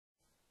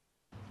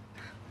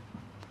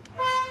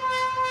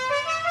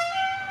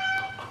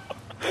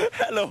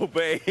Hello,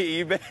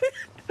 babe.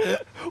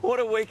 What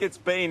a week it's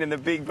been in the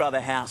Big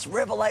Brother house.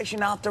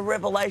 Revelation after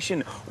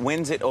revelation.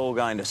 When's it all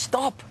going to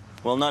stop?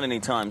 Well, not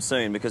anytime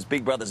soon, because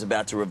Big Brother's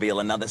about to reveal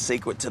another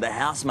secret to the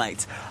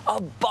housemates. A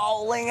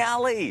bowling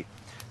alley.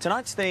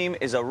 Tonight's theme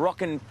is a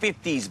rockin'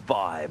 50s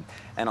vibe.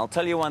 And I'll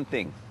tell you one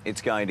thing,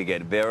 it's going to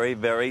get very,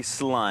 very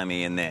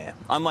slimy in there.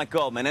 I'm Mike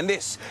Goldman, and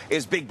this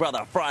is Big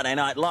Brother Friday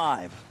Night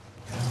Live.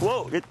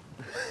 Whoa.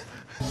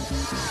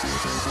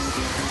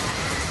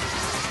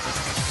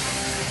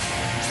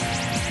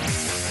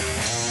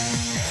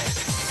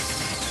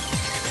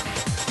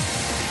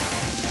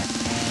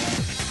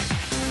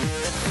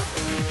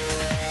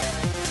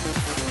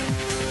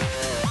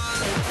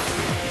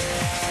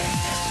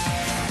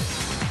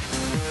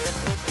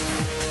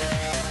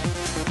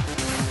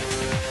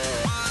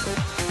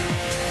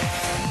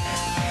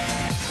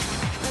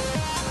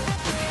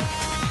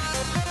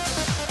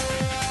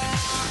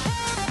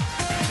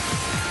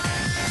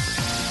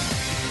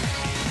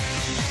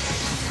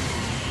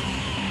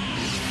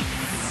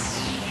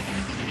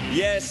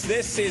 Yes,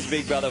 this is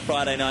Big Brother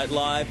Friday Night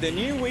Live, the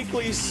new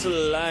weekly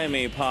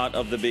slimy part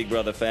of the Big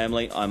Brother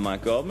family. I'm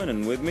Mike Goldman,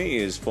 and with me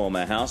is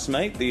former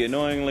housemate, the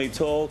annoyingly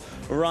tall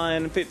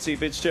Ryan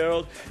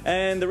Fitzgerald,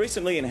 and the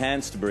recently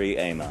enhanced Brie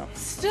Amer.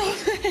 Stop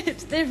it,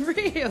 they're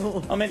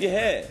real. I meant your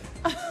hair.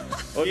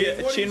 Or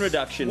a chin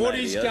reduction, What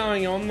maybe, is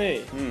going on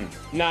there?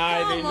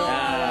 No, they're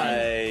not.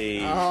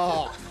 Hey.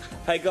 Oh.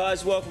 Hey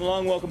guys, welcome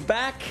along, welcome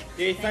back.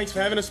 Yeah, thanks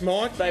for having us,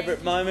 Mike.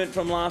 Favourite moment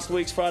from last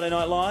week's Friday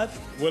Night Live?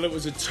 Well, it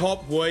was a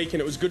top week, and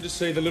it was good to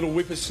see the little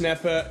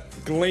whippersnapper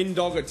Glenn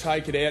Dogger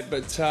take it out.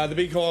 But the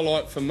big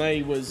highlight for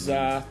me was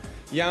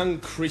young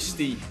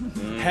Christy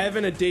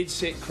having a dead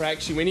set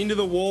crack. She went into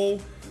the wall,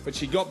 but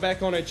she got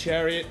back on her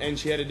chariot and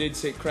she had a dead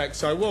set crack.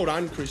 So well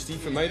done, Christy,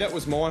 for me. That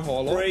was my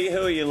highlight. Brie,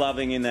 who are you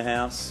loving in the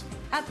house?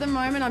 At the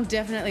moment, I'm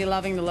definitely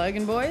loving the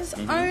Logan boys,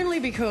 only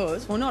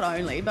because, well, not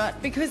only,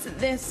 but because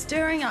they're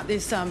stirring up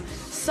this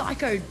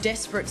psycho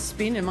desperate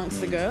spin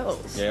amongst the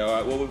girls. Yeah, all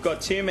right. Well, we've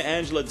got Tim,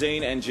 Angela,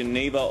 Dean and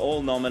Geneva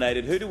all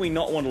nominated. Who do we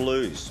not want to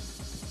lose?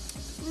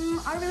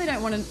 I really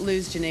don't want to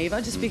lose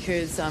Geneva just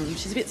because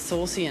she's a bit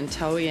saucy and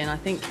toey, and I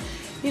think,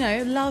 you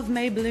know, love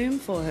may bloom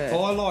for her.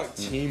 I like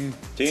Tim.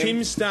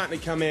 Tim's starting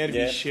to come out of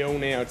his shell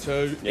now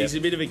too. He's a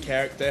bit of a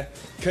character.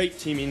 Keep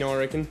Tim in, I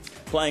reckon.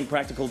 Playing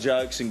practical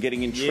jokes and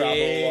getting in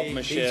trouble off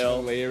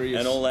Michelle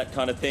and all that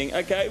kind of thing.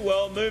 Okay,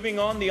 well, moving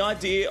on. The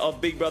idea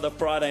of Big Brother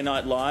Friday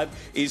Night Live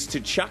is to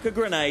chuck a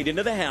grenade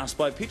into the house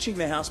by pitching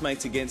the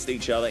housemates against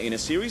each other in a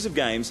series of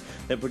games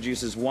that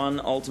produces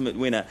one ultimate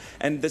winner.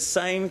 And the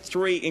same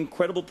three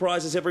incredible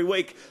prizes every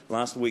week.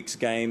 Last week's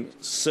game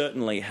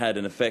certainly had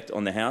an effect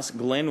on the house.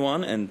 Glenn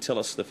won, and tell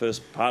us the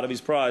first part of his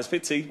prize.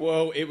 Fitzy.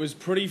 Well, it was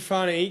pretty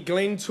funny.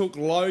 Glenn took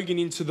Logan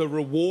into the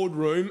reward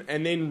room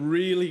and then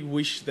really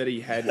wished that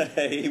he had it.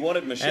 He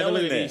wanted Michelle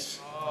in there.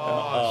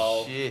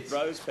 Oh, shit.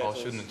 Rose petals. I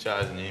shouldn't have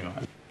chosen you,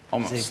 mate.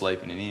 I'm not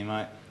sleeping in here,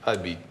 mate.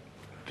 I'd be...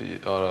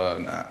 Oh,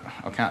 no,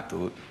 I can't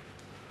do it.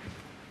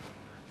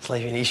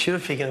 Sleeping, he should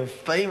have picked a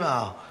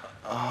female.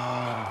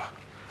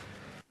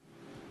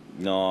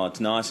 No, it's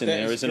nice in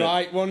there, isn't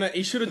great. it? Well, no,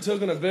 he should have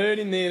taken a bird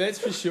in there, that's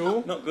for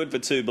sure. Not good for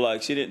two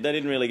blokes. They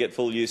didn't really get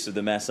full use of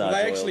the massage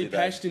They oil, actually did they?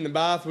 pashed in the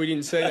bath. We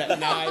didn't see that.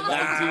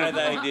 No,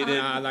 they didn't.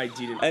 No, they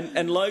didn't.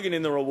 And Logan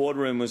in the reward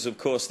room was, of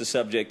course, the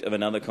subject of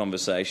another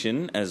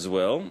conversation as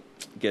well.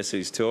 Guess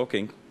who's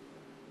talking?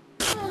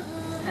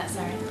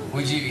 Sorry.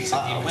 Would you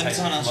accept the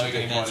invitation if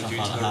Logan invited you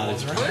to the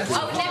rewards room?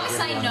 I would never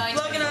say no.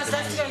 Logan asked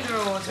us to go to the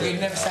rewards room. You'd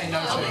never say no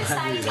to I would say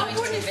no to I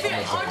wouldn't fit. I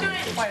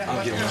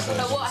don't.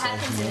 But what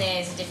happens in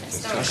there is a different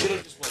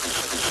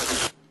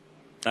story.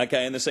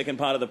 Okay, and the second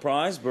part of the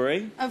prize,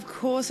 Brie? Of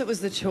course it was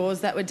the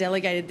chores that were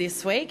delegated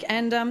this week,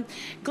 and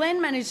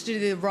Glenn managed to do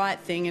the right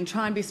thing and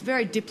try and be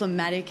very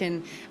diplomatic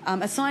and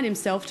assigned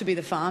himself to be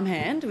the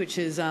farmhand, which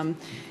is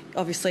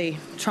obviously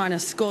trying to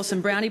score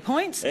some brownie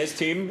points. There's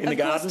Tim in the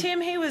garden. Of course,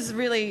 Tim, he was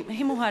really...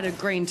 He more had a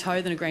green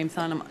toe than a green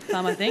thumb,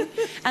 I think.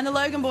 And the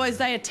Logan boys,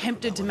 they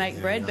attempted to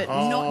make bread, but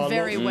not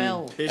very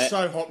well. They're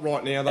so hot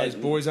right now, those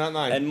boys, aren't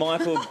they? And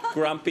Michael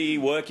grumpy,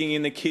 working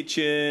in the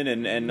kitchen,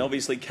 and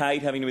obviously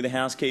Kate having to be the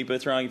housekeeper,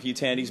 throwing a few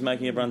tandies,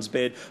 making everyone's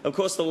bed. Of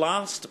course, the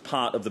last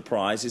part of the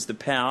prize is the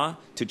power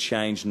to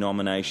change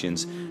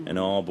nominations. And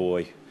oh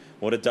boy,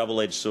 what a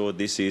double-edged sword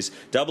this is.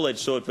 Double-edged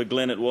sword for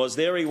Glenn it was.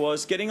 There he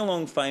was, getting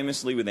along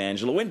famously with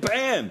Angela, when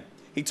bam!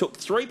 He took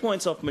 3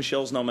 points off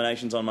Michelle's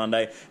nominations on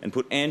Monday and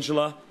put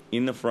Angela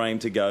in the frame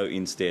to go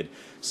instead.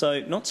 So,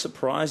 not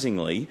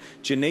surprisingly,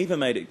 Geneva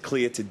made it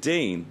clear to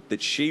Dean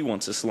that she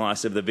wants a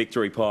slice of the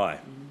victory pie.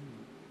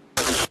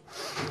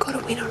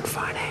 Got to win on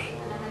Friday.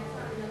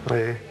 Oh,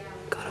 yeah?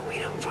 Got to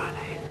win on Friday.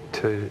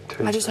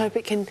 I just hope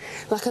it can...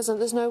 Like,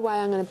 there's no way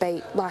I'm going to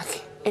beat,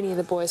 like, any of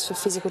the boys for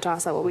physical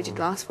tasks like what we did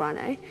last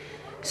Friday.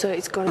 So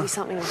it's got to be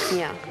something up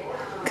here.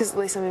 Because at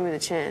least I'm in with a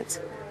chance.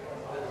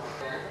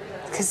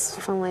 Because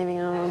if I'm leaving,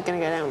 I'm going to go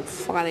down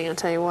fighting, I'll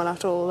tell you what,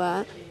 after all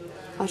that.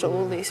 After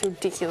all this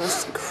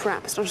ridiculous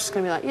crap. It's not just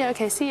going to be like, yeah,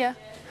 okay, see ya.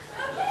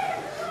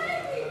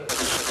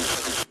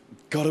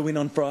 Got to win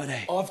on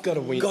Friday. I've got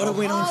to win. Got to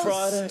win on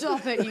Friday.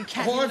 Stop it, you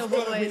catty little I've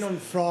got to win boys. on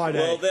Friday.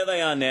 Well, there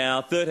they are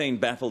now, 13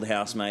 baffled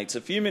housemates.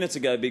 A few minutes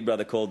ago, Big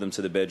Brother called them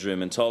to the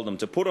bedroom and told them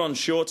to put on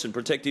shorts and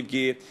protective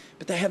gear,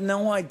 but they have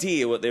no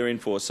idea what they're in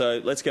for,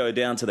 so let's go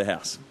down to the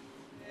house.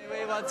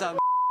 We want some.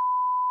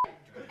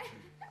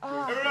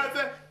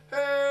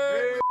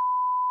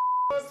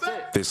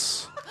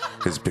 This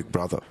is Big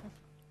Brother.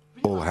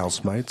 All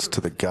housemates to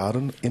the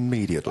garden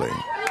immediately.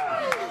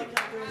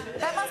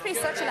 That must be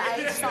such an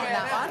age sign,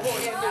 that one.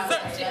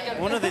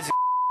 One of these.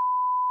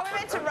 We're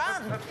meant to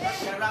run.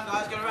 Gotta run,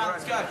 guys, gotta run,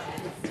 let's go.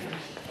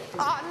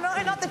 Oh,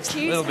 no, not the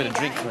Tuesday. A little bit of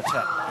drink game. from the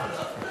tap.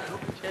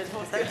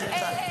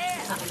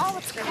 Oh,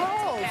 it's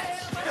cold.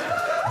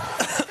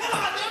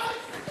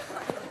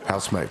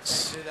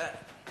 Housemates,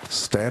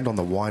 stand on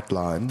the white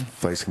line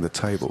facing the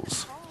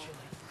tables.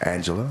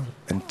 Angela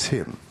and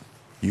Tim,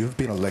 you have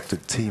been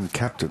elected team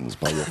captains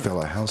by your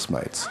fellow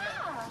housemates.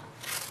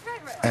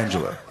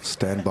 Angela,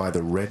 stand by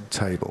the red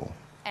table.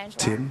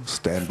 Tim,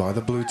 stand by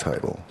the blue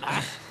table.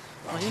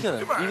 Oh, you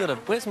gotta.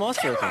 Where's my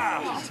circle?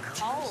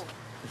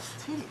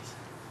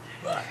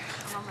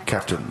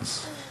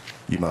 Captains,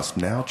 you must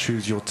now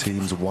choose your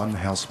teams one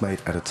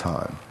housemate at a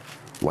time.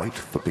 Wait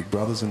for Big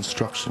Brother's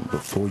instruction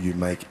before you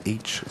make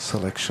each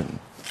selection.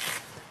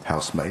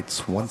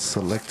 Housemates, once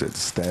selected,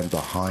 stand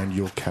behind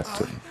your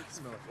captain.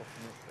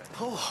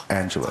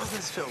 Angela,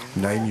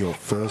 name your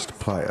first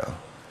player.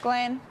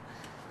 Glenn.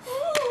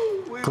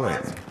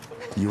 Glenn,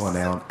 you are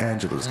now on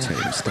Angela's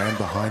team. Stand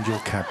behind your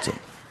captain.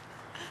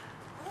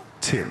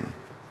 Tim,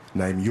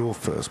 name your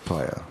first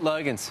player.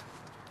 Logan's.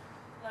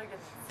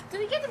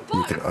 Did he get them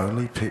You both? can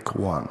only pick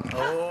one.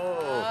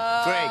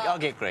 Greg. I'll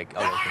get Greg.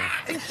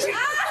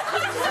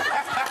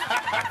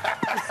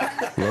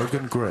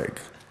 Logan Gregg,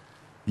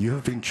 you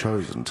have been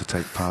chosen to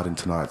take part in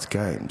tonight's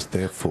games.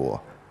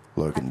 Therefore,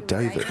 Logan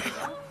David,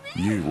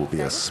 you will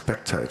be a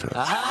spectator.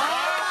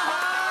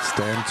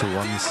 Stand to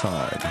one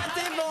side.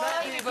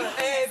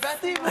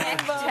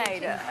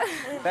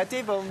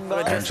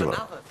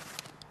 Angela,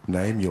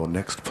 name your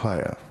next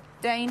player.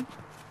 Dean.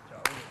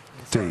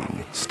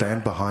 Dean,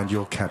 stand behind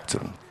your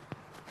captain.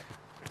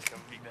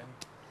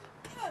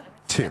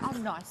 Tim,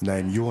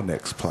 name your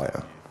next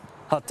player.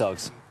 Hot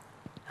dogs.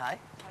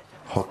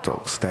 Hot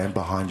dog, stand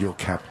behind your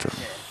captain.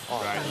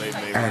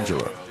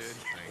 Angela,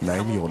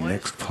 name your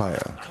next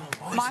player.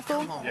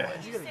 Michael. No.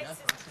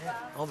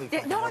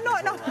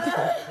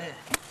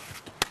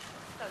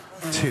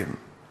 Tim,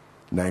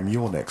 name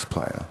your next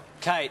player.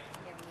 Kate.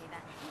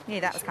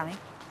 Yeah, that was coming.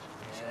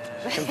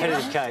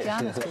 Competitive Kate.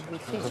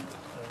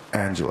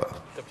 Angela,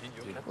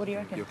 What do you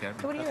reckon?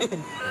 What do you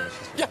reckon?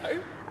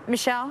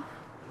 Michelle.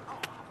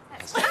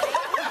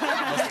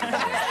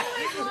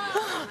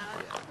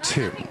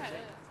 Tim,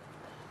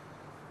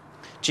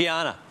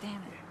 Gianna.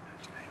 Damn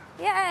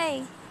it.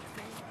 Yay.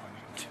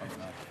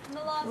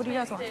 What do you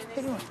guys want?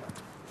 Who do you want?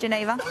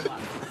 Geneva.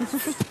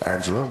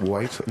 Angela,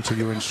 wait until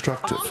you're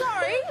instructed.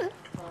 Sorry.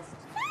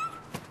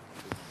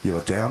 You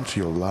are down to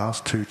your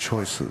last two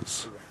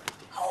choices.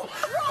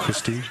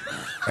 Christy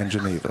and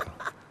Geneva.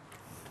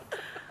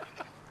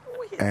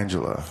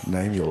 Angela,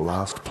 name your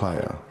last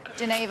player.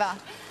 Geneva.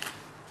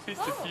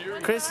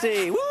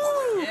 Christy. Woo!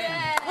 We'll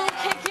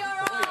kick your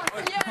ass.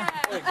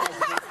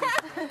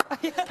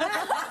 Yeah.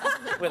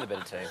 We're the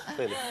better team,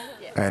 clearly.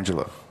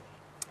 Angela,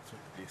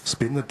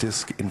 spin the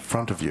disc in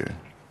front of you.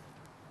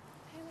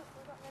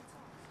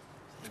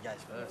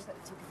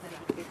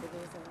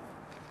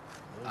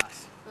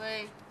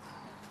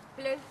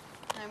 Blue.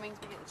 No means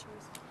we get the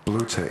choice.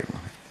 Blue team,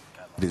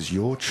 it is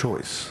your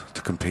choice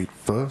to compete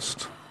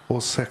first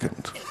or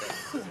second.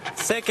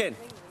 Second.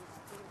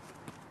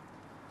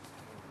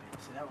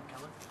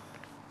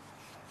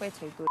 We're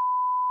too good.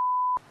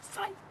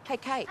 Hey,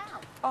 Kate.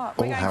 Oh, All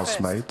we're going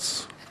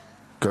housemates,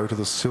 go to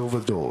the silver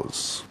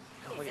doors.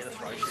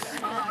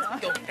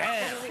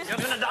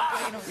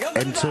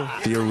 Enter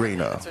the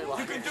arena.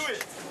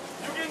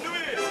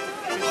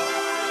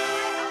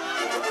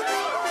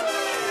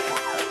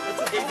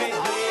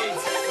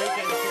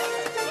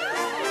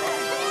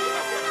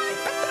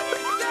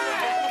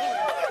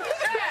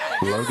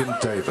 Logan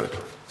David,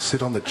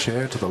 sit on the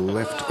chair to the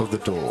left of the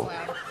door.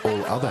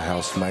 All other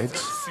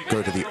housemates,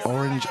 go to the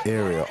orange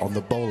area on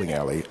the bowling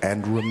alley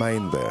and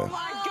remain there.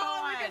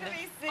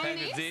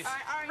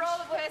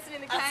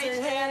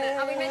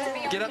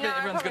 Get up there,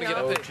 everyone's gotta get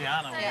up there.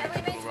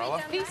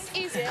 This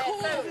is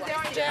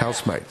cool.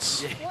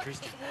 Housemates,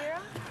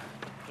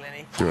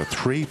 there are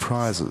 3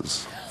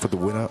 prizes for the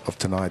winner of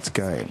tonight's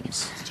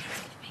games.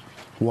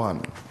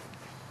 1,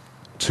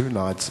 2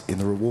 nights in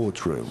the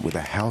rewards room with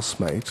a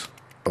housemate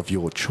of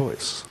your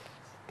choice.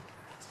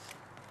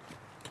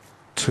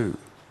 2,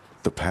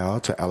 the power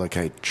to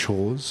allocate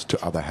chores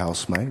to other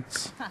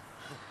housemates.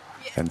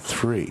 And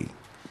 3,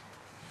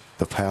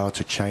 the power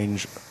to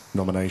change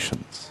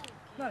nominations.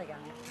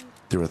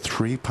 There are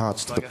 3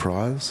 parts to the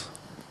prize,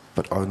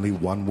 but only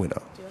one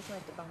winner.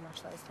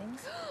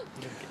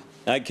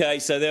 Okay,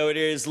 so there it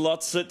is.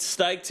 Lots at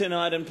stake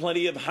tonight and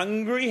plenty of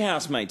hungry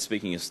housemates.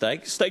 Speaking of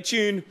steak, stay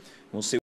tuned. We'll see.